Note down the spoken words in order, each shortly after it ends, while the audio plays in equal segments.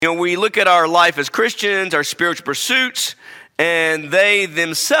We look at our life as Christians, our spiritual pursuits, and they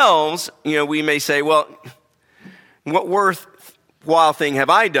themselves, we may say, well, what worthwhile thing have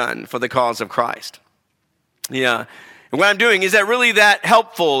I done for the cause of Christ? Yeah. And what I'm doing, is that really that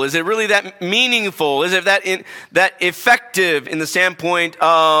helpful? Is it really that meaningful? Is it that effective in the standpoint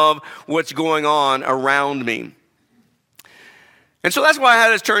of what's going on around me? And so that's why I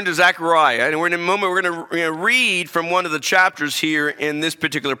had us turn to Zechariah. And in a moment, we're going to read from one of the chapters here in this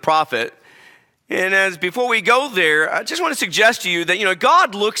particular prophet. And before we go there, I just want to suggest to you that,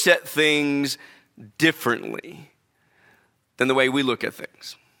 God looks at things differently than the way we look at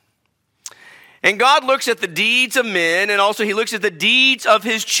things. And God looks at the deeds of men, and also he looks at the deeds of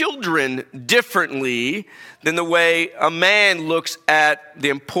his children differently than the way a man looks at the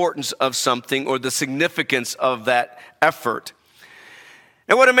importance of something or the significance of that effort.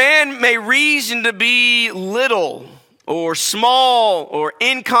 And what a man may reason to be little or small or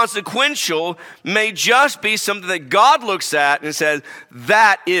inconsequential may just be something that God looks at and says,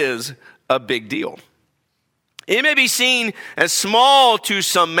 that is a big deal. It may be seen as small to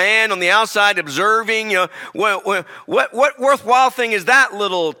some man on the outside observing, what worthwhile thing is that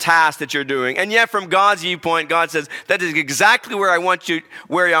little task that you're doing? And yet from God's viewpoint, God says, that is exactly where I want you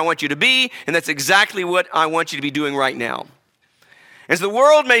to be, and that's exactly what I want you to be doing right now. And so the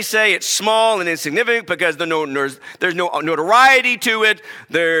world may say it's small and insignificant because there's no notoriety to it.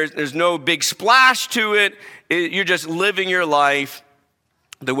 There's no big splash to it. You're just living your life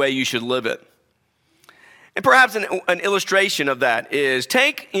the way you should live it. And perhaps an illustration of that is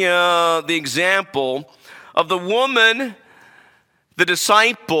take the example of the woman, the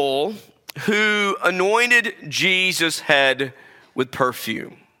disciple, who anointed Jesus' head with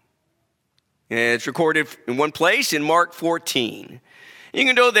perfume. And it's recorded in one place in Mark 14. You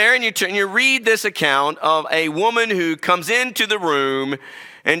can go there and you read this account of a woman who comes into the room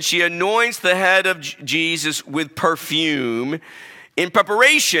and she anoints the head of Jesus with perfume in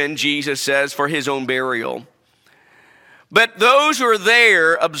preparation, Jesus says, for his own burial. But those who are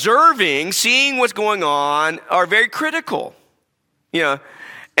there observing, seeing what's going on, are very critical.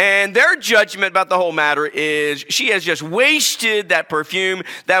 And their judgment about the whole matter is she has just wasted that perfume.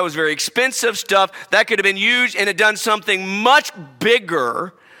 That was very expensive stuff. That could have been used and had done something much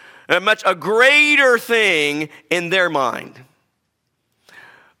bigger, a greater thing in their mind.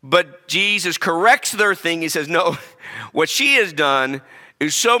 But Jesus corrects their thing. He says, no, what she has done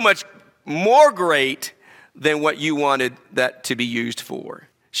is so much more great than what you wanted that to be used for.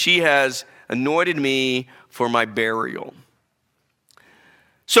 She has anointed me for my burial.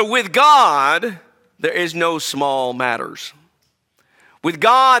 So with God, there is no small matters. With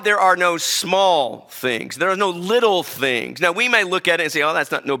God, there are no small things. There are no little things. Now, we may look at it and say, oh,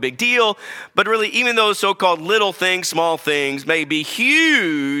 that's no big deal. But really, even those so-called little things, small things, may be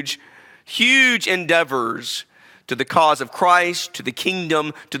huge, huge endeavors to the cause of Christ, to the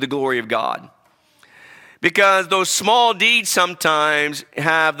kingdom, to the glory of God. Because those small deeds sometimes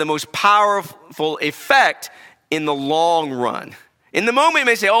have the most powerful effect in the long run. In the moment, you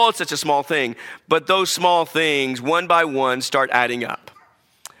may say, oh, it's such a small thing. But those small things, one by one, start adding up.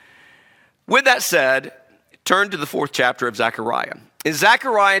 With that said, turn to the 4th chapter of Zechariah. In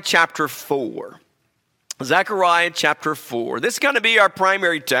Zechariah chapter 4. Zechariah chapter 4. This is going to be our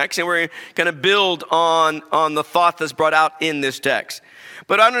primary text, and we're going to build on the thought that's brought out in this text.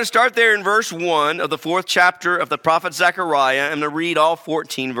 But I'm going to start there in verse 1 of the 4th chapter of the prophet Zechariah. I'm going to read all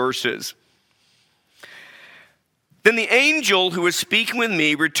 14 verses. Then the angel who was speaking with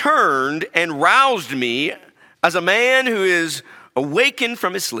me returned and roused me as a man who is awakened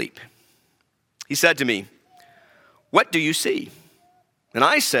from his sleep. He said to me, "What do you see?" And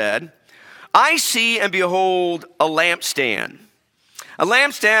I said, "I see and behold a lampstand. A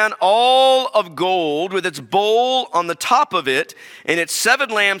lampstand all of gold with its bowl on the top of it and its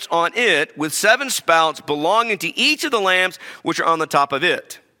 7 lamps on it with 7 spouts belonging to each of the lamps which are on the top of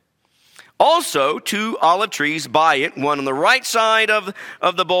it. Also 2 olive trees by it, one on the right side of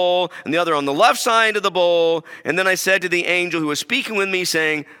the bowl and the other on the left side of the bowl. And then I said to the angel who was speaking with me,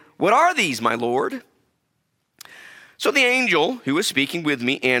 saying, 'What are these, my Lord?' So the angel who was speaking with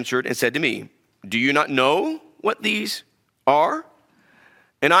me answered and said to me, 'Do you not know what these are?'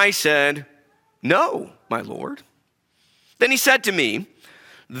 And I said, 'No, my Lord.' Then he said to me,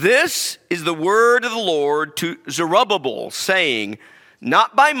 'This is the word of the Lord to Zerubbabel, saying,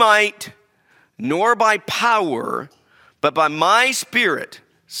 not by might, nor by power, but by my Spirit,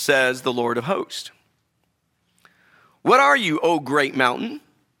 says the Lord of hosts. What are you, O great mountain?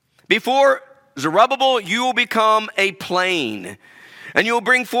 Before Zerubbabel, you will become a plain, and you will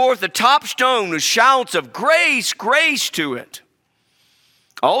bring forth the top stone with shouts of grace, grace to it.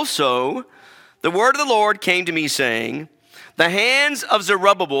 Also, the word of the Lord came to me, saying, the hands of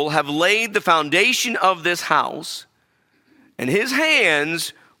Zerubbabel have laid the foundation of this house, and his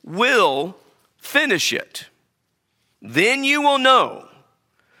hands will finish it. Then you will know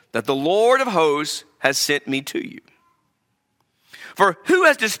that the Lord of hosts has sent me to you. For who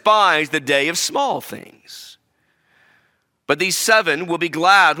has despised the day of small things? But these 7 will be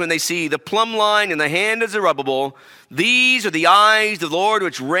glad when they see the plumb line in the hand of Zerubbabel. These are the eyes of the Lord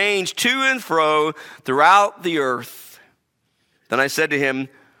which range to and fro throughout the earth. Then I said to him,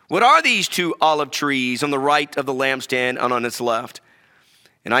 what are these 2 olive trees on the right of the lampstand and on its left?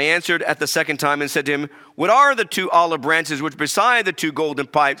 And I answered at the second time and said to him, what are the 2 olive branches which beside the 2 golden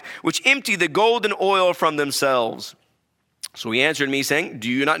pipes, which empty the golden oil from themselves? So he answered me, saying, do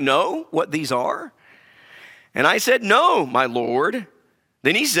you not know what these are? And I said, no, my Lord.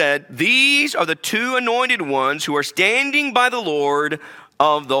 Then he said, these are the 2 anointed ones who are standing by the Lord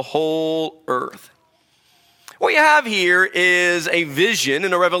of the whole earth. What you have here is a vision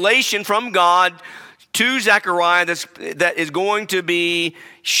and a revelation from God to Zechariah that is going to be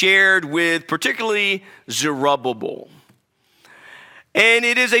shared with particularly Zerubbabel. And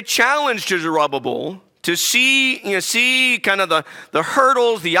it is a challenge to Zerubbabel to see kind of the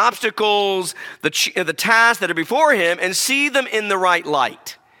hurdles, the obstacles, the tasks that are before him, and see them in the right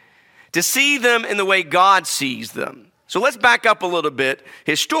light, to see them in the way God sees them. So let's back up a little bit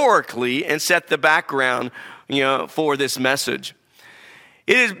historically and set the background for this message.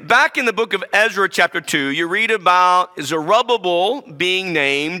 It is back in the book of Ezra chapter 2, you read about Zerubbabel being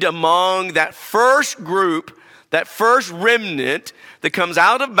named among that first group, that first remnant that comes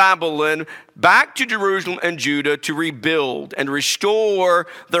out of Babylon back to Jerusalem and Judah to rebuild and restore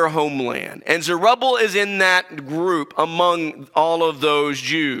their homeland. And Zerubbabel is in that group among all of those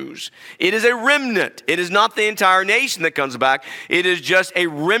Jews. It is a remnant. It is not the entire nation that comes back. It is just a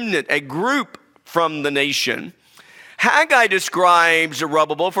remnant, a group from the nation. Haggai describes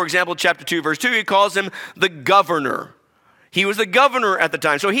Zerubbabel, for example, chapter 2, verse 2, he calls him the governor. He was the governor at the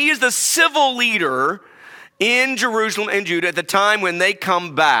time. So he is the civil leader in Jerusalem and Judah at the time when they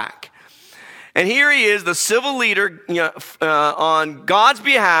come back. And here he is, the civil leader on God's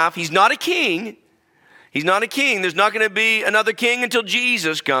behalf. He's not a king. He's not a king. There's not going to be another king until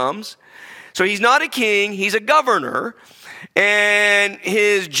Jesus comes. So he's not a king. He's a governor. And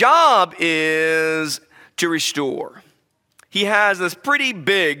his job is to restore. He has this pretty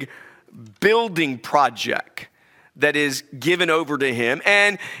big building project that is given over to him.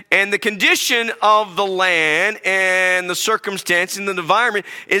 And the condition of the land and the circumstance and the environment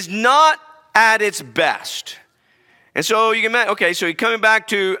is not at its best. And so you can imagine, okay, so he's coming back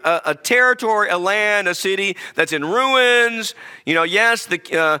to a territory, a land, a city that's in ruins. Yes,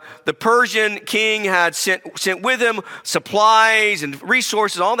 the Persian king had sent with him supplies and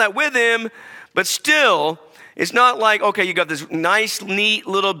resources, all that with him, but still, it's not like, okay, you got this nice, neat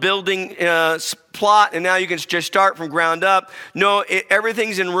little building plot, and now you can just start from ground up. No,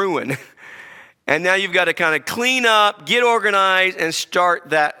 everything's in ruin. And now you've got to kind of clean up, get organized, and start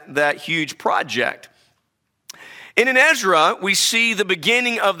that huge project. And in Ezra, we see the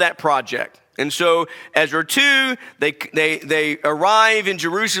beginning of that project. And so Ezra 2, they arrive in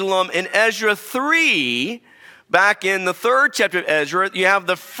Jerusalem. In Ezra 3, back in the 3rd chapter of Ezra, you have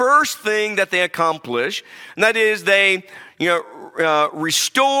the first thing that they accomplish, and that is they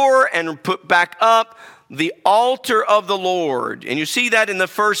restore and put back up the altar of the Lord. And you see that in the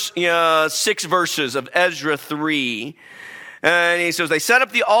first 6 verses of Ezra 3. And he says they set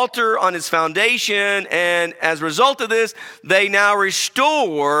up the altar on its foundation, and as a result of this, they now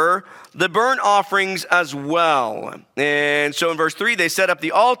restore the burnt offerings as well. And so in verse 3, they set up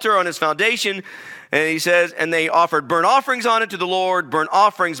the altar on its foundation, and he says, and they offered burnt offerings on it to the Lord, burnt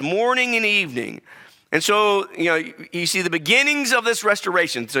offerings morning and evening. And so, you see the beginnings of this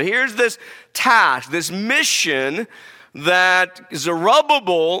restoration. So here's this task, this mission that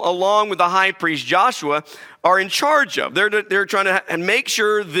Zerubbabel, along with the high priest Joshua, are in charge of. They're trying to make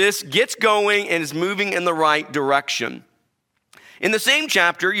sure this gets going and is moving in the right direction. In the same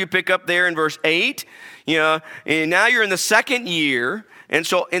chapter, you pick up there in verse 8, and now you're in the 2nd year. And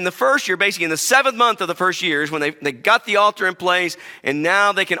so in the first year, basically in the 7th month of the first year is when they got the altar in place, and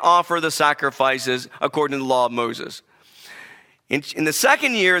now they can offer the sacrifices according to the law of Moses. In the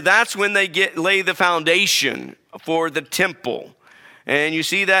 2nd year, that's when they lay the foundation for the temple. And you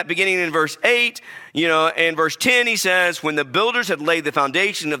see that beginning in verse 8, in verse 10 he says, when the builders had laid the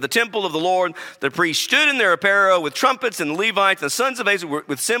foundation of the temple of the Lord, the priests stood in their apparel with trumpets, and the Levites and the sons of Asa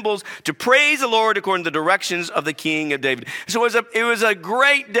with cymbals to praise the Lord according to the directions of the king of David. So it was a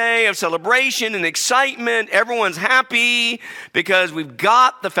great day of celebration and excitement. Everyone's happy because we've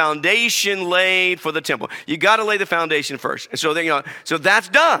got the foundation laid for the temple. You got to lay the foundation first. And so that's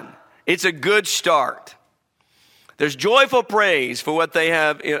done. It's a good start. There's joyful praise for what they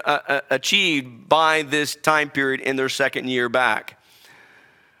have achieved by this time period in their second year back.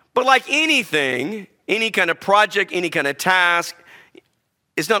 But like anything, any kind of project, any kind of task,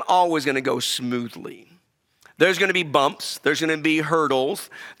 it's not always going to go smoothly. There's going to be bumps. There's going to be hurdles.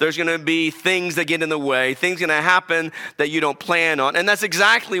 There's going to be things that get in the way. Things going to happen that you don't plan on. And that's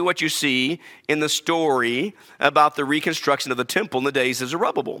exactly what you see in the story about the reconstruction of the temple in the days of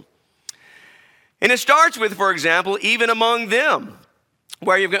Zerubbabel. And it starts with, for example, even among them,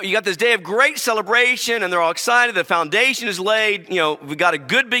 where you got this day of great celebration and they're all excited. The foundation is laid. We've got a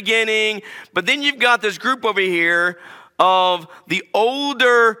good beginning. But then you've got this group over here of the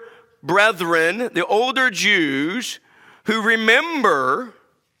older brethren, the older Jews who remember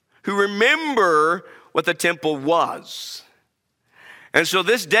what the temple was. And so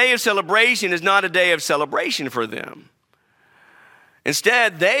this day of celebration is not a day of celebration for them.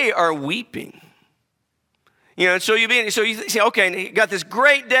 Instead, they are weeping. So you say, okay, you got this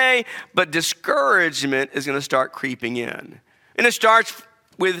great day, but discouragement is going to start creeping in. And it starts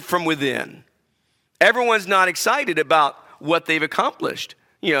from within. Everyone's not excited about what they've accomplished,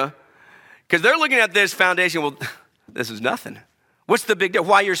 because they're looking at this foundation, well, this is nothing. What's the big deal?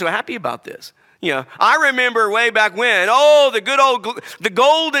 Why you're so happy about this? I remember way back when, the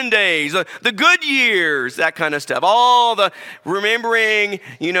golden days, the good years, that kind of stuff. All the remembering,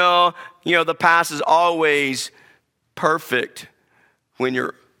 the past is always perfect when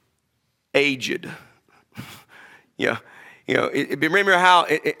you're aged. Remember how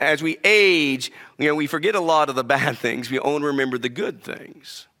as we age, we forget a lot of the bad things. We only remember the good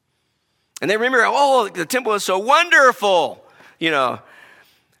things. And they remember, the temple is so wonderful,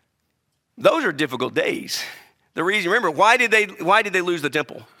 Those are difficult days. The reason, remember, why did they lose the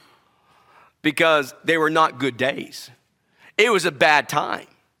temple? Because they were not good days. It was a bad time.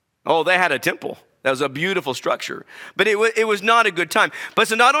 They had a temple. That was a beautiful structure. But it was not a good time. But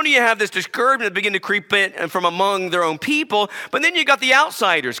so not only you have this discouragement begin to creep in from among their own people, but then you got the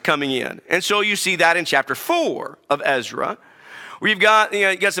outsiders coming in. And so you see that in chapter 4 of Ezra, where you got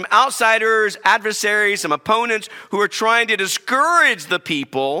some outsiders, adversaries, some opponents who are trying to discourage the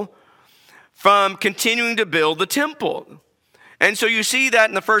people from continuing to build the temple. And so you see that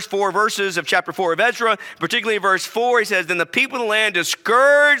in the first 4 verses of chapter 4 of Ezra, particularly verse 4, he says, then the people of the land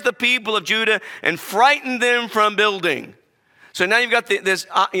discouraged the people of Judah and frightened them from building. So now you've got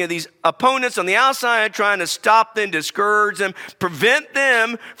these opponents on the outside trying to stop them, discourage them, prevent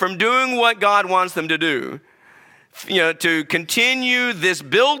them from doing what God wants them to do. To continue this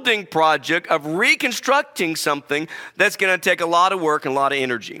building project of reconstructing something that's going to take a lot of work and a lot of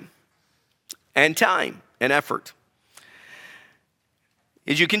energy and time and effort.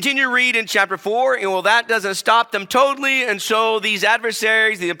 As you continue to read in chapter 4, that doesn't stop them totally. And so these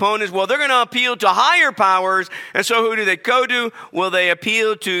adversaries, the opponents, they're going to appeal to higher powers. And so who do they go to? They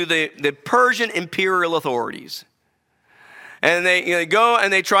appeal to the Persian imperial authorities. And they go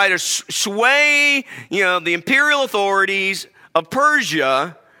and they try to sway, the imperial authorities of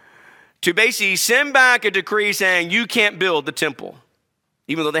Persia to basically send back a decree saying you can't build the temple,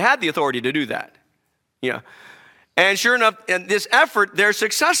 even though they had the authority to do that. And sure enough, in this effort, they're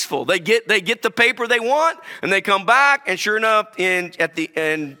successful. They get the paper they want, and they come back. And sure enough, at the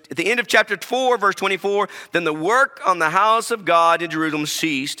end of chapter 4, verse 24, then the work on the house of God in Jerusalem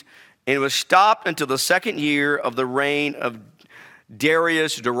ceased, and it was stopped until the second year of the reign of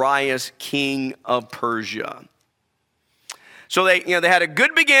Darius, king of Persia. So they had a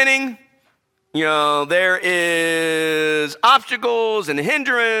good beginning. There is obstacles and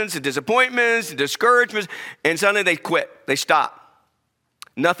hindrance and disappointments and discouragements, and suddenly they quit. They stop.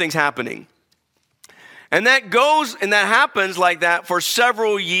 Nothing's happening. And that happens like that for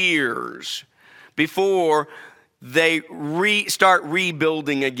several years before they start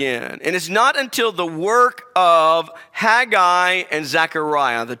rebuilding again. And it's not until the work of Haggai and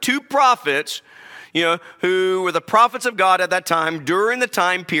Zechariah, the 2 prophets, who were the prophets of God at that time during the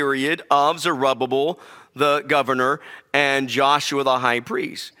time period of Zerubbabel, the governor, and Joshua, the high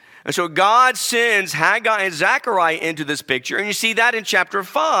priest. And so God sends Haggai and Zechariah into this picture. And you see that in chapter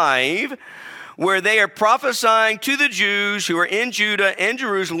 5, where they are prophesying to the Jews who are in Judah and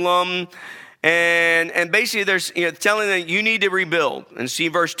Jerusalem. And basically there's telling them you need to rebuild. And see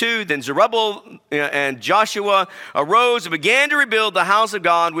verse 2, then Zerubbabel and Joshua arose and began to rebuild the house of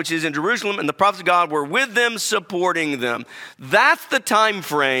God, which is in Jerusalem, and the prophets of God were with them, supporting them. That's the time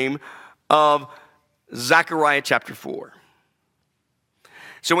frame of Zechariah chapter 4.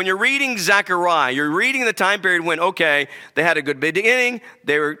 So when you're reading Zechariah, you're reading the time period when, okay, they had a good beginning,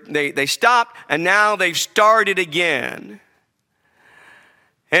 they stopped, and now they've started again.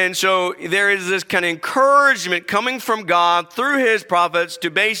 And so there is this kind of encouragement coming from God through his prophets to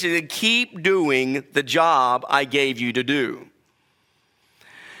basically keep doing the job I gave you to do.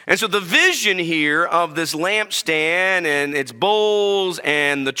 And so the vision here of this lampstand and its bowls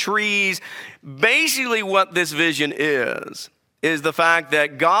and the trees, basically what this vision is the fact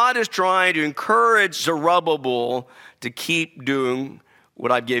that God is trying to encourage Zerubbabel to keep doing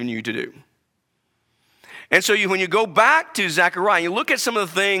what I've given you to do. And so when you go back to Zechariah, you look at some of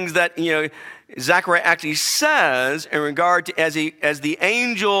the things that Zechariah actually says in regard to as the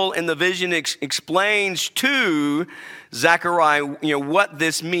angel in the vision explains to Zechariah, what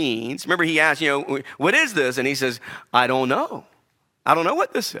this means. Remember, he asked, what is this? And he says, I don't know. I don't know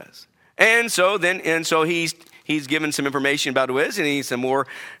what this is. And so he's given some information about what it is, and he needs some more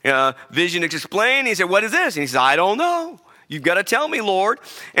vision to explain. He said, what is this? And he says, I don't know. You've got to tell me, Lord.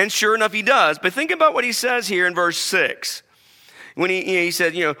 And sure enough, he does. But think about what he says here in verse 6. When he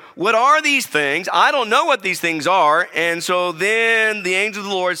said, what are these things? I don't know what these things are. And so then the angel of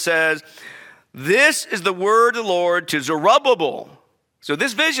the Lord says, this is the word of the Lord to Zerubbabel. So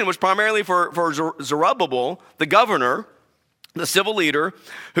this vision was primarily for Zerubbabel, the governor, the civil leader,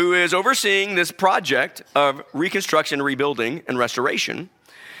 who is overseeing this project of reconstruction, rebuilding, and restoration.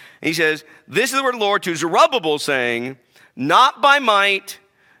 And he says, this is the word of the Lord to Zerubbabel, saying, not by might,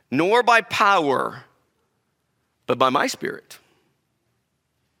 nor by power, but by my spirit.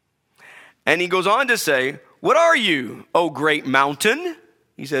 And he goes on to say, what are you, O great mountain?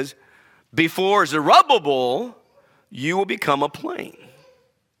 He says, before Zerubbabel, you will become a plain.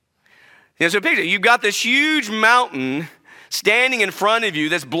 So picture, you've got this huge mountain standing in front of you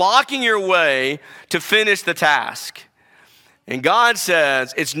that's blocking your way to finish the task. And God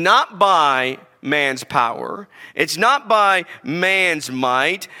says, it's not by man's power. It's not by man's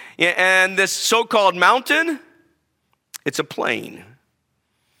might. And this so-called mountain, it's a plain.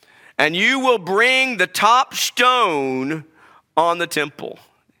 And you will bring the top stone on the temple.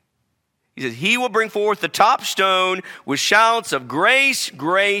 He says, he will bring forth the top stone with shouts of grace,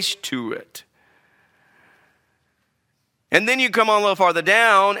 grace to it. And then you come on a little farther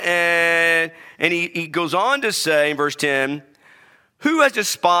down, and he goes on to say in verse 10, who has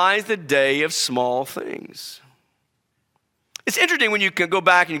despised the day of small things? It's interesting when you can go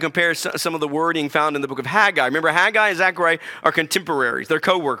back and you compare some of the wording found in the book of Haggai. Remember, Haggai and Zechariah are contemporaries. They're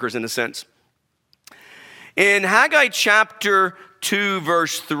co-workers in a sense. In Haggai chapter 2,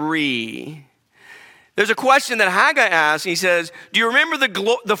 verse 3, there's a question that Haggai asks. He says, do you remember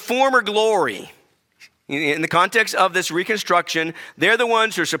the former glory? In the context of this reconstruction, they're the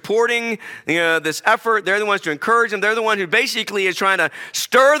ones who are supporting this effort. They're the ones to encourage them. They're the one who basically is trying to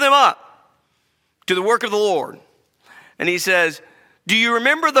stir them up to the work of the Lord. And he says, do you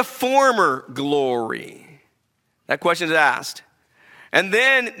remember the former glory? That question is asked. And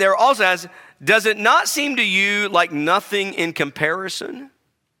then there also asks, does it not seem to you like nothing in comparison?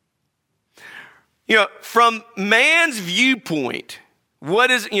 From man's viewpoint, what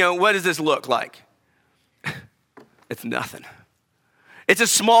does this look like? It's nothing. It's a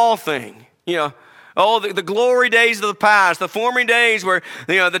small thing. The glory days of the past, the former days where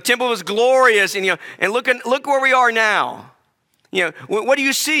the temple was glorious, and look where we are now. What do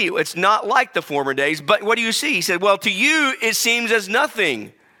you see? It's not like the former days, but what do you see? He said, well, to you it seems as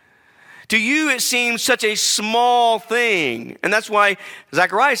nothing. To you it seems such a small thing. And that's why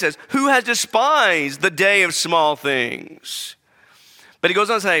Zechariah says, who has despised the day of small things? But he goes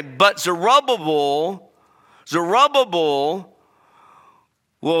on to say, but Zerubbabel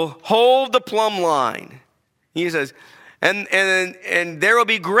will hold the plumb line. He says, and there will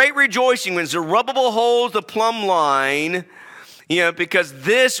be great rejoicing when Zerubbabel holds the plumb line, because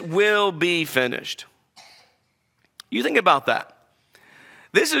this will be finished. You think about that.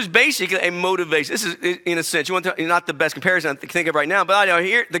 This is basically a motivation. This is, in a sense, not the best comparison I think of right now, but I know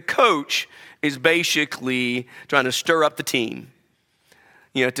here the coach is basically trying to stir up the team,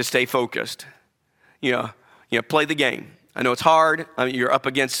 to stay focused. Play the game. I know it's hard. You're up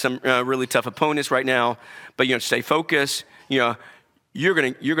against some really tough opponents right now, but stay focused. You're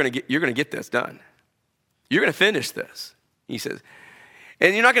gonna get this done. You're gonna finish this. He says,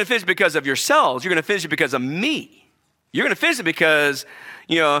 and you're not gonna finish because of yourselves. You're gonna finish it because of me. You're going to finish it because,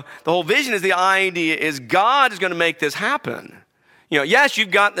 the whole vision is the idea is God is going to make this happen. Yes,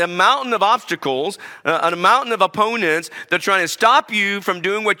 you've got a mountain of obstacles, a mountain of opponents that are trying to stop you from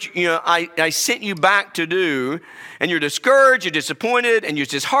doing what I sent you back to do, and you're discouraged, you're disappointed, and you're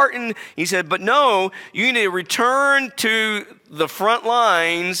disheartened. He said, but no, you need to return to the front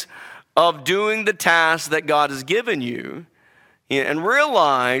lines of doing the task that God has given you, and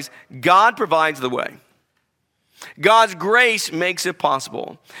realize God provides the way. God's grace makes it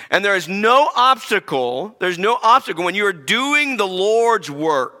possible. And there is no obstacle, when you are doing the Lord's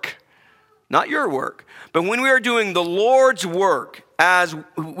work, not your work, but when we are doing the Lord's work as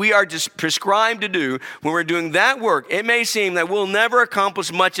we are just prescribed to do, when we're doing that work, it may seem that we'll never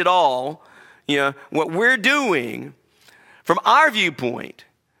accomplish much at all, what we're doing from our viewpoint.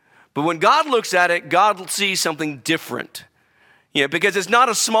 But when God looks at it, God will see something different. Because it's not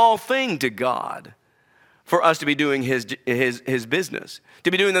a small thing to God for us to be doing his business,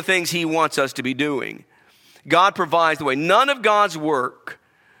 to be doing the things he wants us to be doing. God provides the way. None of God's work,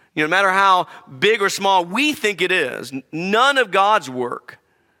 no matter how big or small we think it is, none of God's work,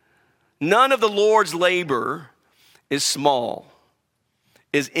 none of the Lord's labor is small,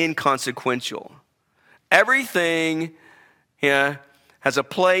 is inconsequential. Everything has a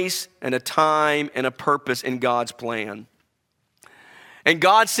place and a time and a purpose in God's plan. And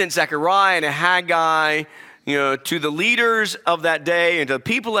God sent Zechariah and Haggai, to the leaders of that day and to the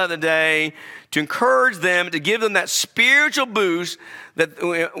people of the day to encourage them, to give them that spiritual boost that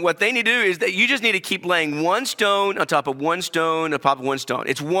what they need to do is that you just need to keep laying one stone on top of one stone on top of one stone.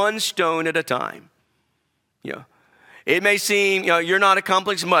 It's one stone at a time. It may seem, you're not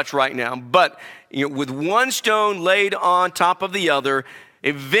accomplishing much right now, but with one stone laid on top of the other,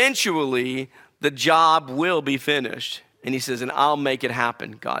 eventually the job will be finished. And he says, and I'll make it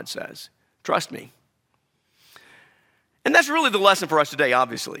happen, God says. Trust me. And that's really the lesson for us today,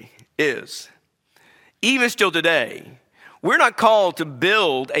 obviously, is even still today, we're not called to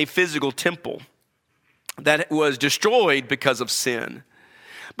build a physical temple that was destroyed because of sin.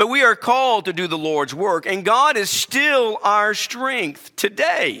 But we are called to do the Lord's work, and God is still our strength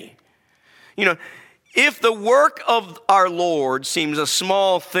today. If the work of our Lord seems a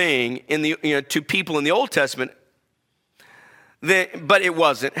small thing to people in the Old Testament, but it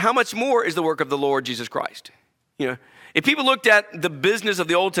wasn't, how much more is the work of the Lord Jesus Christ? If people looked at the business of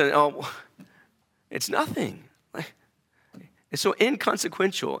the Old Testament, it's nothing. It's so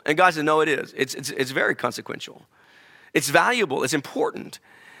inconsequential. And God said, no, it is. It's very consequential. It's valuable. It's important.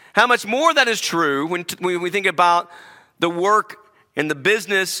 How much more that is true when we think about the work and the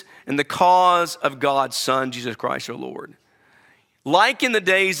business and the cause of God's Son, Jesus Christ, our Lord. Like in the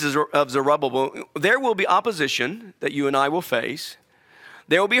days of Zerubbabel, there will be opposition that you and I will face.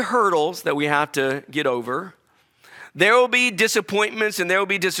 There will be hurdles that we have to get over. There will be disappointments and there will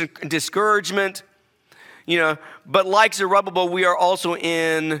be discouragement. But like Zerubbabel, we are also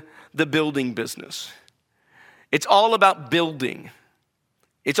in the building business. It's all about building.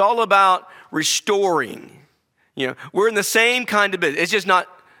 It's all about restoring. We're in the same kind of business. It's just not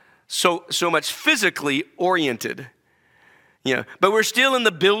so much physically oriented. But we're still in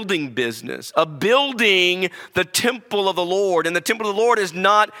the building business, of building the temple of the Lord. And the temple of the Lord is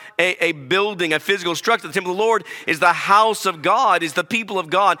not a building, a physical structure. The temple of the Lord is the house of God, is the people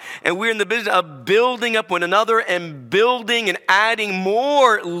of God. And we're in the business of building up one another and building and adding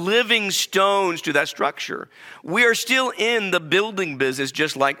more living stones to that structure. We are still in the building business,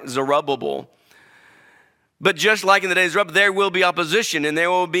 just like Zerubbabel. But just like in the days of Zerubbabel, there will be opposition and there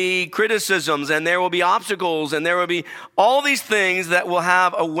will be criticisms and there will be obstacles and there will be all these things that will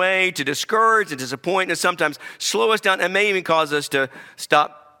have a way to discourage and disappoint and sometimes slow us down and may even cause us to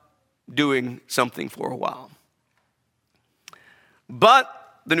stop doing something for a while.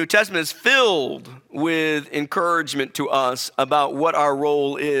 But the New Testament is filled with encouragement to us about what our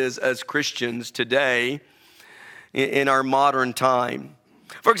role is as Christians today in our modern time.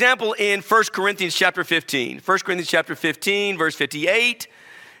 For example, in 1 Corinthians chapter 15, verse 58,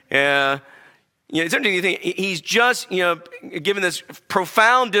 it's interesting to think, he's just, given this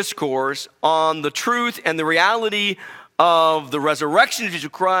profound discourse on the truth and the reality of the resurrection of Jesus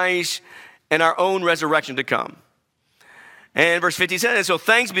Christ and our own resurrection to come. And verse 50 says, so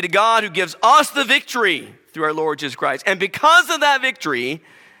thanks be to God who gives us the victory through our Lord Jesus Christ. And because of that victory,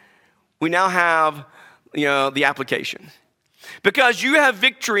 we now have, the application. Because you have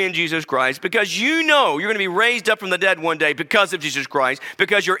victory in Jesus Christ, because you know you're going to be raised up from the dead one day because of Jesus Christ,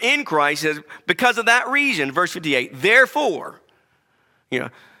 because you're in Christ, because of that reason, verse 58, therefore,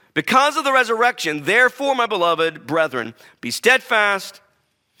 because of the resurrection, therefore, my beloved brethren, be steadfast,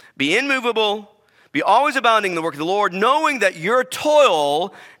 be immovable, Be always abounding in the work of the Lord, knowing that your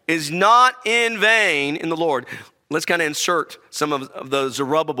toil is not in vain in the Lord. Let's kind of insert some of the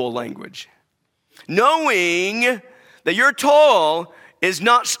Zerubbabel language. Knowing that your toil is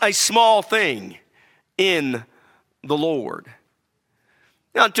not a small thing in the Lord.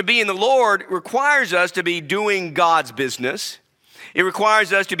 Now, to be in the Lord requires us to be doing God's business. It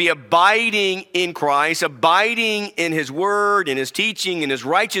requires us to be abiding in Christ, abiding in his word, in his teaching, in his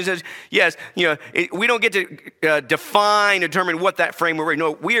righteousness. Yes, we don't get to determine what that framework is.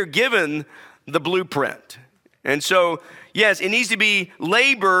 No, we are given the blueprint. And so, yes, it needs to be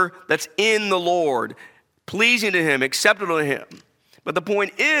labor that's in the Lord, pleasing to him, acceptable to him. But the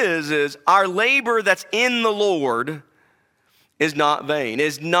point is our labor that's in the Lord is not vain,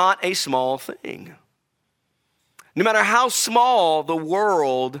 is not a small thing. No matter how small the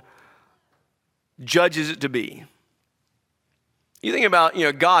world judges it to be. You think about,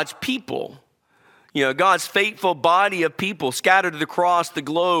 God's people, God's faithful body of people scattered across the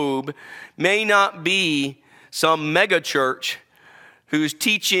globe may not be some mega church who's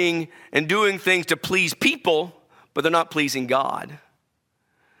teaching and doing things to please people, but they're not pleasing God.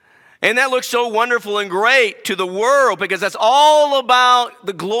 And that looks so wonderful and great to the world because that's all about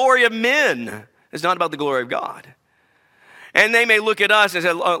the glory of men. It's not about the glory of God. And they may look at us and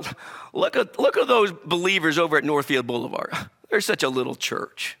say, look at those believers over at Northfield Boulevard. They're such a little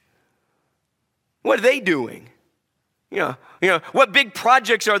church. What are they doing? What big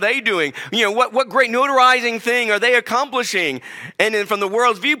projects are they doing? What great notarizing thing are they accomplishing? And then from the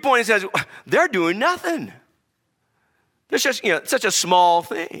world's viewpoint, it says, they're doing nothing. It's just, such a small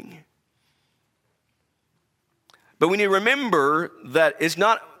thing. But we need to remember that it's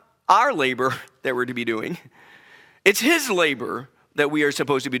not our labor that we're to be doing. It's his labor that we are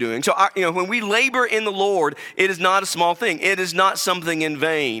supposed to be doing. So, when we labor in the Lord, it is not a small thing. It is not something in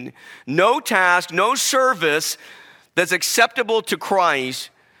vain. No task, no service that's acceptable to Christ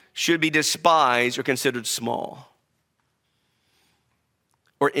should be despised or considered small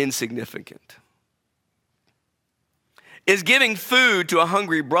or insignificant. Is giving food to a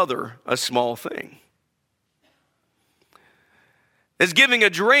hungry brother a small thing? Is giving a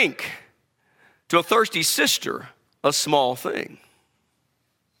drink to a thirsty sister a small thing?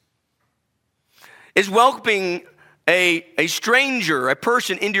 Is welcoming a stranger, a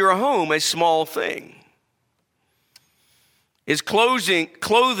person into your home a small thing? Is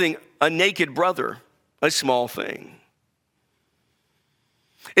clothing a naked brother a small thing?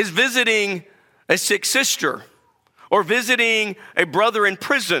 Is visiting a sick sister or visiting a brother in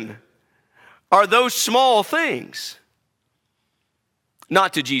prison, are those small things?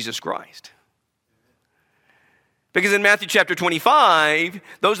 Not to Jesus Christ. Because in Matthew chapter 25,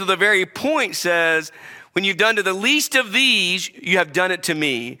 those are the very points says, when you've done to the least of these, you have done it to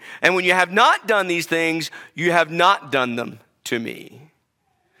me. And when you have not done these things, you have not done them to me.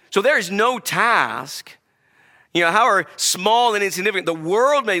 So there is no task, however small and insignificant the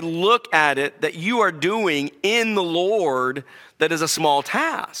world may look at it, that you are doing in the Lord that is a small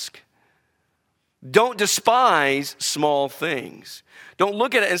task. Don't despise small things. Don't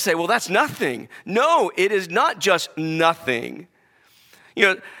look at it and say, well, that's nothing. No, it is not just nothing.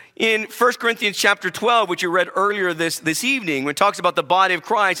 In 1 Corinthians chapter 12, which you read earlier this evening, when it talks about the body of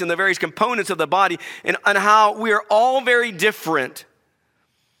Christ and the various components of the body and how we are all very different.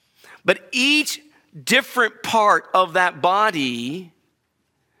 But each different part of that body,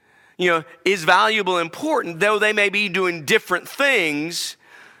 is valuable and important, though they may be doing different things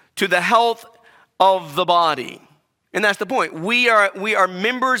to the health of the body. And that's the point. We are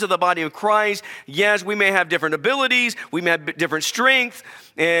members of the body of Christ. Yes, we may have different abilities. We may have different strength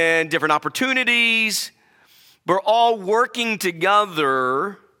and different opportunities. We're all working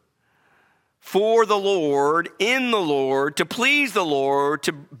together for the Lord, in the Lord, to please the Lord,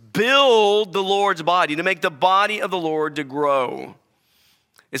 to build the Lord's body, to make the body of the Lord to grow.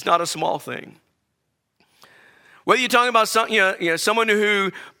 It's not a small thing. Whether you're talking about someone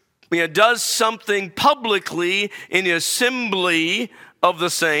who does something publicly in the assembly of the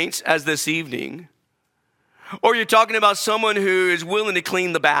saints, as this evening, or you're talking about someone who is willing to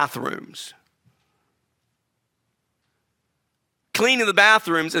clean the bathrooms. Cleaning the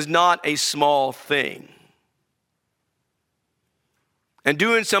bathrooms is not a small thing. And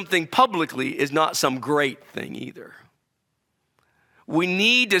doing something publicly is not some great thing either. We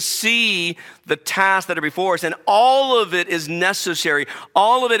need to see the tasks that are before us, and all of it is necessary.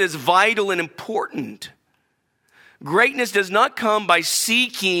 All of it is vital and important. Greatness does not come by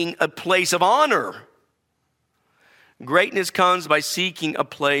seeking a place of honor. Greatness comes by seeking a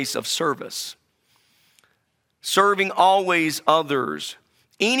place of service. Serving always others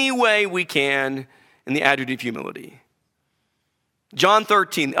any way we can in the attitude of humility. John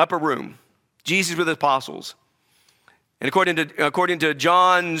 13, upper room, Jesus with the apostles. And according to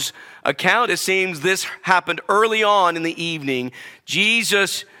John's account, it seems this happened early on in the evening.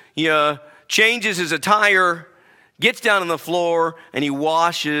 Jesus changes his attire, gets down on the floor, and he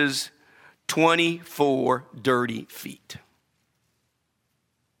washes 24 dirty feet.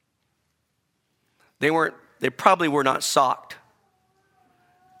 They probably were not socked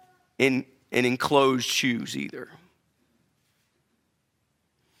in enclosed shoes either.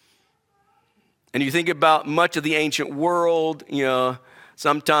 And you think about much of the ancient world,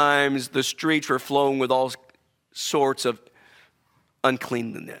 sometimes the streets were flowing with all sorts of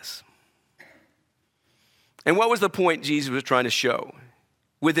uncleanliness. And what was the point Jesus was trying to show?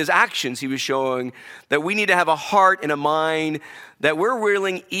 With his actions, he was showing that we need to have a heart and a mind that we're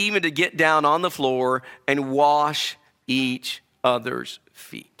willing even to get down on the floor and wash each other's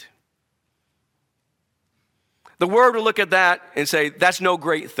feet. The world will look at that and say, that's no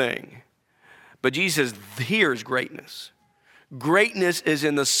great thing. But Jesus says, here's greatness. Greatness is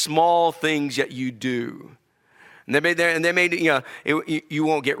in the small things that you do. And they made you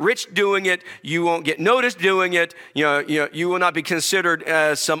won't get rich doing it. You won't get noticed doing it. You will not be considered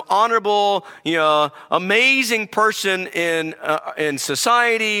as some honorable, amazing person in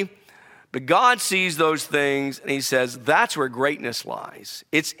society. But God sees those things, and he says that's where greatness lies.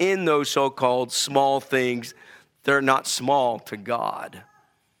 It's in those so-called small things. They're not small to God.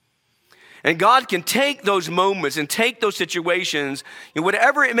 And God can take those moments and take those situations,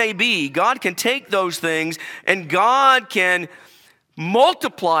 whatever it may be, God can take those things and God can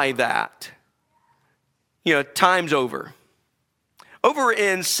multiply that, times over. Over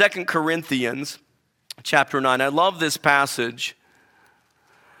in 2 Corinthians chapter 9, I love this passage.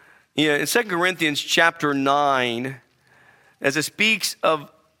 In 2 Corinthians chapter 9, as it speaks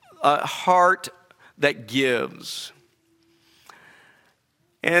of a heart that gives.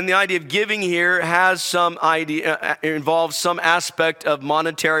 And the idea of giving here has some idea, involves some aspect of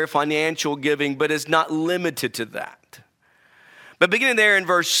monetary, financial giving, but is not limited to that. But beginning there in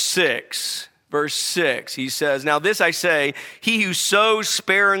verse 6, he says, now this I say, he who sows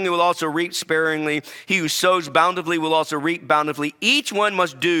sparingly will also reap sparingly. He who sows bountifully will also reap bountifully. Each one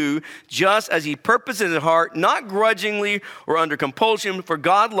must do just as he purposes in his heart, not grudgingly or under compulsion, for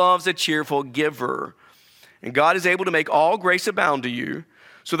God loves a cheerful giver. And God is able to make all grace abound to you,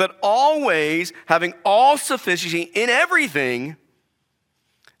 so that always, having all sufficiency in everything,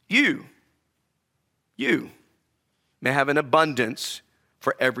 you may have an abundance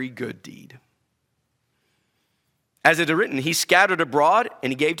for every good deed. As it is written, he scattered abroad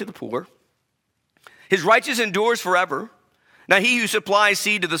and he gave to the poor. His righteousness endures forever. Now he who supplies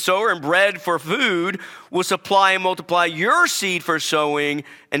seed to the sower and bread for food will supply and multiply your seed for sowing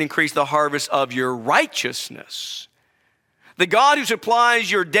and increase the harvest of your righteousness. The God who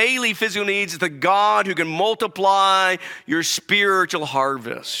supplies your daily physical needs is the God who can multiply your spiritual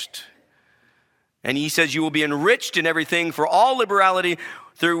harvest. And he says you will be enriched in everything for all liberality,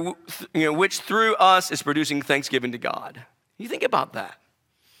 through which through us is producing thanksgiving to God. You think about that.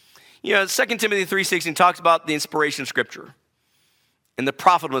 2 Timothy 3:16 talks about the inspiration of Scripture and the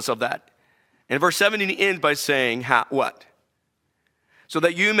profitableness of that. And verse 17 ends by saying, what? So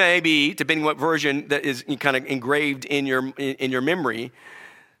that you may be, depending on what version that is kind of engraved in your memory,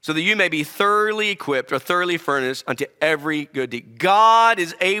 so that you may be thoroughly equipped or thoroughly furnished unto every good deed. God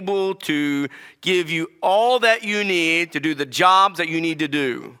is able to give you all that you need to do the jobs that you need to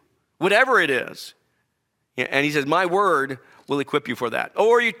do, whatever it is. And he says, my word will equip you for that.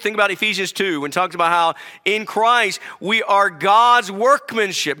 Or you think about Ephesians 2, when it talks about how in Christ we are God's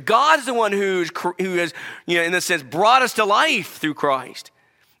workmanship. God's the one who has, in a sense, brought us to life through Christ.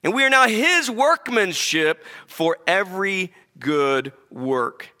 And we are now his workmanship for every good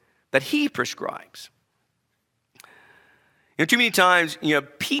work that he prescribes. Too many times,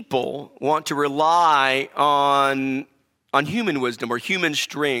 people want to rely on human wisdom or human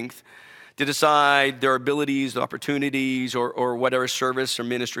strength to decide their abilities, opportunities, or whatever service or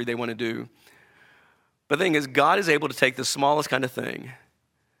ministry they want to do. But the thing is, God is able to take the smallest kind of thing,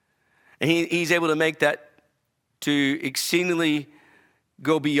 and he's able to make that to exceedingly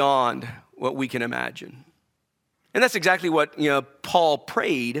go beyond what we can imagine. And that's exactly what Paul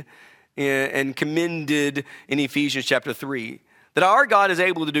prayed and commended in Ephesians chapter 3, that our God is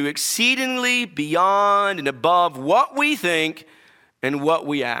able to do exceedingly beyond and above what we think and what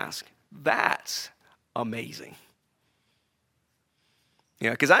we ask. That's amazing.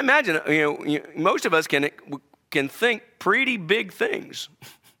 Because I imagine most of us can think pretty big things.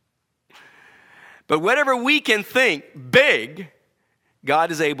 But whatever we can think big,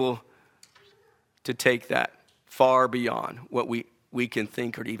 God is able to take that far beyond what we can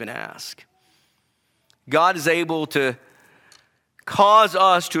think or even ask. God is able to cause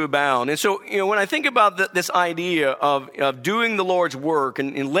us to abound. And so, when I think about this idea of doing the Lord's work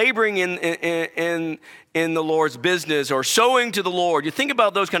and laboring in the Lord's business or sowing to the Lord, you think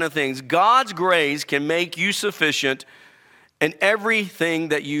about those kind of things. God's grace can make you sufficient in everything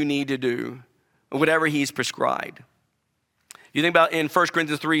that you need to do, whatever he's prescribed. You think about in 1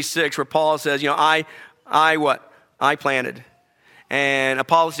 Corinthians 3:6, where Paul says, I what? I planted. And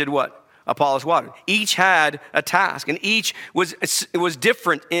Apollos did what? Apollos watered. Each had a task, and each was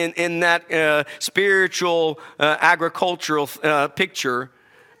different in that spiritual, agricultural picture.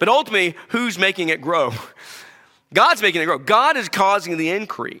 But ultimately, who's making it grow? God's making it grow. God is causing the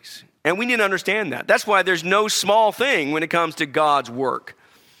increase, and we need to understand that. That's why there's no small thing when it comes to God's work.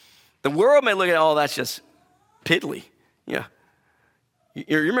 The world may look at, oh, that's just piddly. Yeah.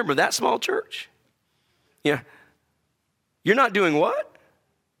 You remember that small church? Yeah. You're not doing what?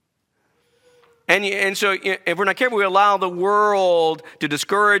 And so if we're not careful, we allow the world to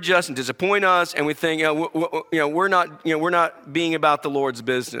discourage us and disappoint us, and we think, we're not being about the Lord's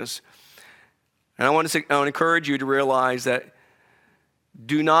business. And I want to encourage you to realize that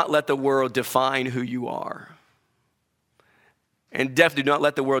do not let the world define who you are. And definitely do not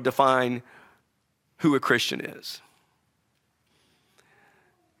let the world define who a Christian is.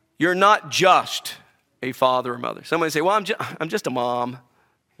 You're not just a father or mother. Somebody say, well, I'm just a mom.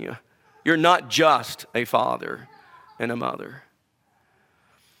 You're not just a father and a mother.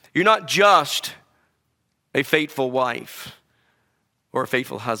 You're not just a faithful wife or a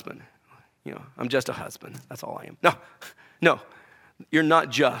faithful husband. I'm just a husband. That's all I am. No, you're not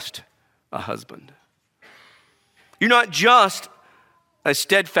just a husband. You're not just a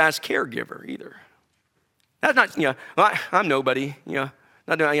steadfast caregiver either. That's not, I'm nobody.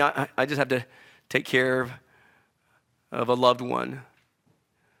 I just have to take care of a loved one.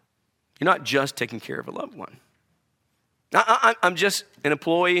 You're not just taking care of a loved one. I'm just an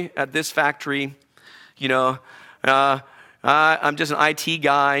employee at this factory. I'm just an IT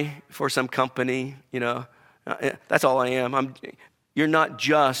guy for some company. That's all I am. You're not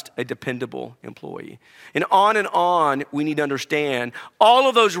just a dependable employee. And on, we need to understand all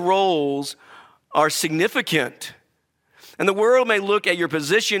of those roles are significant. And the world may look at your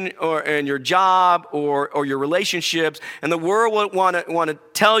position and your job or your relationships, and the world will want to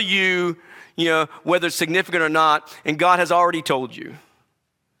tell you, whether it's significant or not. And God has already told you.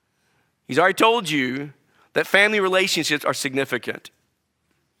 He's already told you that family relationships are significant.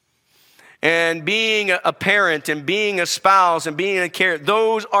 And being a parent and being a spouse and being a carer,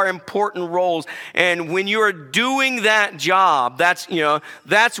 those are important roles. And when you're doing that job, that's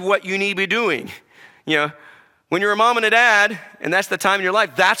what you need to be doing. When you're a mom and a dad, and that's the time in your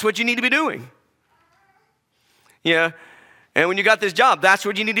life, that's what you need to be doing. And when you got this job, that's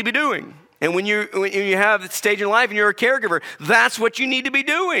what you need to be doing. And when you have a stage in life and you're a caregiver, that's what you need to be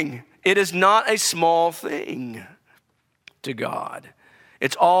doing. It is not a small thing to God.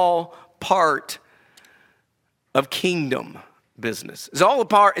 It's all part of kingdom business. It's all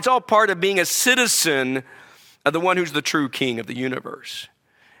part of being a citizen of the one who's the true king of the universe.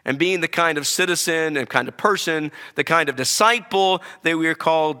 And being the kind of citizen and kind of person, the kind of disciple that we are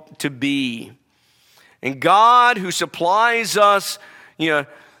called to be. And God, who supplies us, the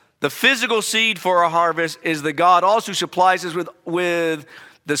physical seed for our harvest, is the God also who supplies us with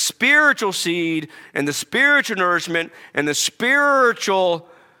the spiritual seed and the spiritual nourishment and the spiritual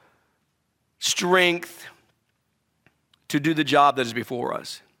strength to do the job that is before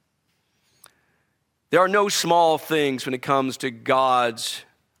us. There are no small things when it comes to God's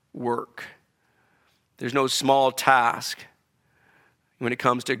work. There's no small task when it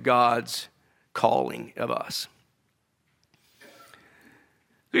comes to God's calling of us.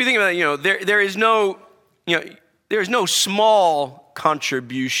 So you think about it, there is no small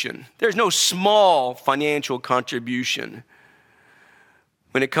contribution. There's no small financial contribution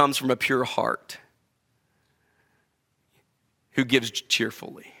when it comes from a pure heart who gives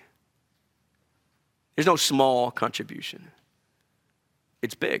cheerfully. There's no small contribution.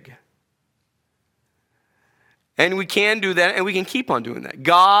 It's big. And we can do that, and we can keep on doing that.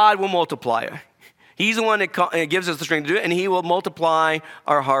 God will multiply it. He's the one that gives us the strength to do it, and he will multiply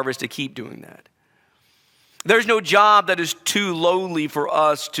our harvest to keep doing that. There's no job that is too lowly for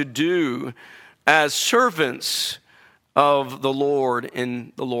us to do as servants of the Lord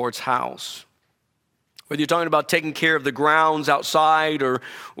in the Lord's house. Whether you're talking about taking care of the grounds outside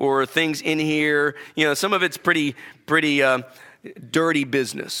or things in here, some of it's pretty dirty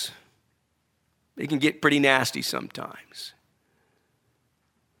business. It can get pretty nasty sometimes.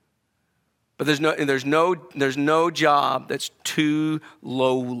 But there's no job that's too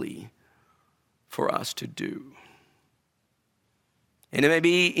lowly for us to do. And it may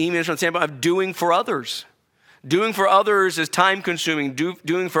be even from the standpoint of doing for others. Doing for others is time consuming.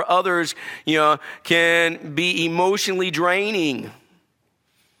 Doing for others, can be emotionally draining.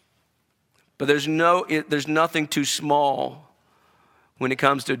 But there's nothing too small when it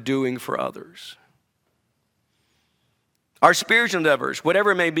comes to doing for others. Our spiritual endeavors,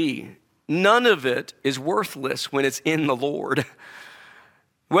 whatever it may be, none of it is worthless when it's in the Lord.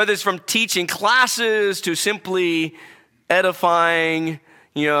 Whether it's from teaching classes to simply edifying,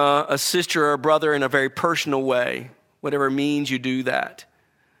 a sister or a brother in a very personal way, whatever means you do that.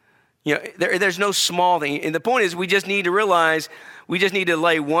 There's no small thing. And the point is, we just need to realize we just need to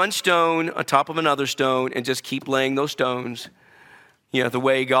lay one stone on top of another stone and just keep laying those stones, the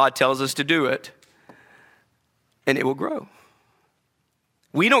way God tells us to do it. And it will grow.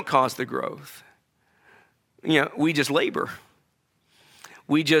 We don't cause the growth. We just labor.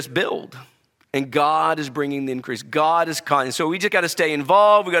 We just build. And God is bringing the increase. God is kind. So we just got to stay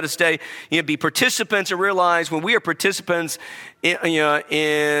involved. We got to stay, be participants and realize when we are participants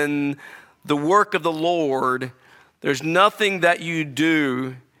in the work of the Lord, there's nothing that you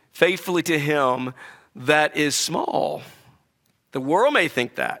do faithfully to Him that is small. The world may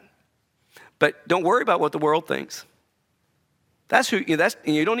think that, but don't worry about what the world thinks.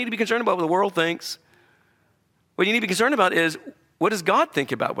 You don't need to be concerned about what the world thinks. What you need to be concerned about is, what does God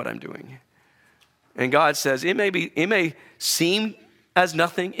think about what I'm doing? And God says, it may seem as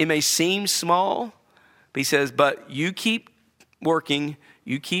nothing, it may seem small, but He says, but you keep working,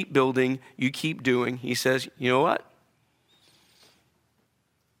 you keep building, you keep doing. He says, you know what?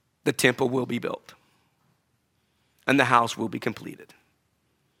 The temple will be built, and the house will be completed.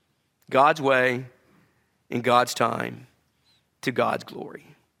 God's way, in God's time, to God's glory.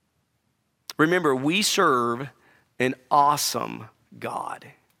 Remember, we serve an awesome God.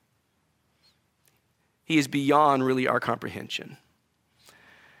 He is beyond really our comprehension.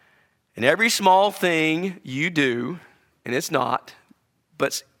 And every small thing you do, and it's not,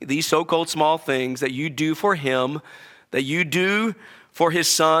 but these so-called small things that you do for Him, that you do for His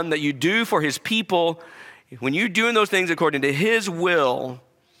Son, that you do for His people, when you're doing those things according to His will,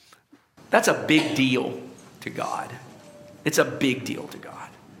 that's a big deal to God. It's a big deal to God.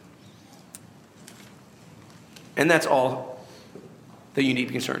 And that's all that you need to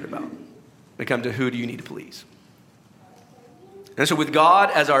be concerned about when it comes to who do you need to please. And so with God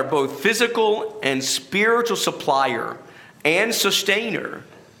as our both physical and spiritual supplier and sustainer,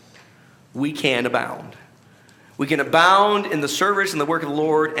 we can abound. We can abound in the service and the work of the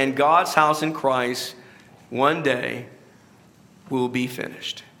Lord, and God's house in Christ one day will be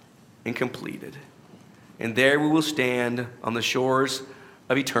finished and completed. And there we will stand on the shores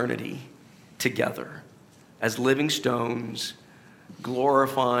of eternity together as living stones,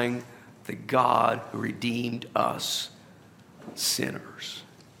 glorifying the God who redeemed us, sinners,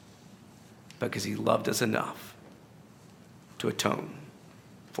 because He loved us enough to atone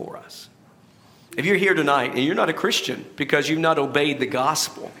for us. If you're here tonight and you're not a Christian because you've not obeyed the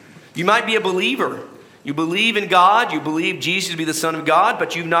gospel, you might be a believer. You believe in God, you believe Jesus to be the Son of God,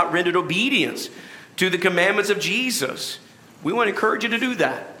 but you've not rendered obedience to the commandments of Jesus. We want to encourage you to do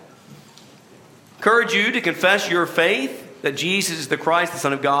that. Encourage you to confess your faith that Jesus is the Christ, the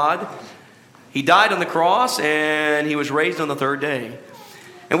Son of God. He died on the cross and He was raised on the third day.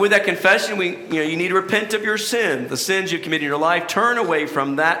 And with that confession, you need to repent of your sin, the sins you've committed in your life. Turn away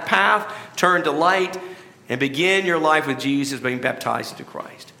from that path, turn to light, and begin your life with Jesus, being baptized into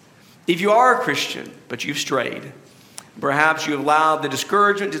Christ. If you are a Christian, but you've strayed, perhaps you have allowed the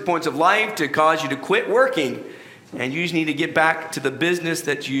discouragement, disappointments of life to cause you to quit working, and you just need to get back to the business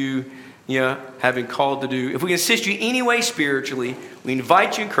that you have been called to do. If we can assist you any way spiritually, we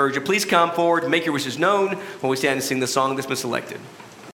invite you, encourage you. Please come forward and make your wishes known while we stand and sing the song that's been selected.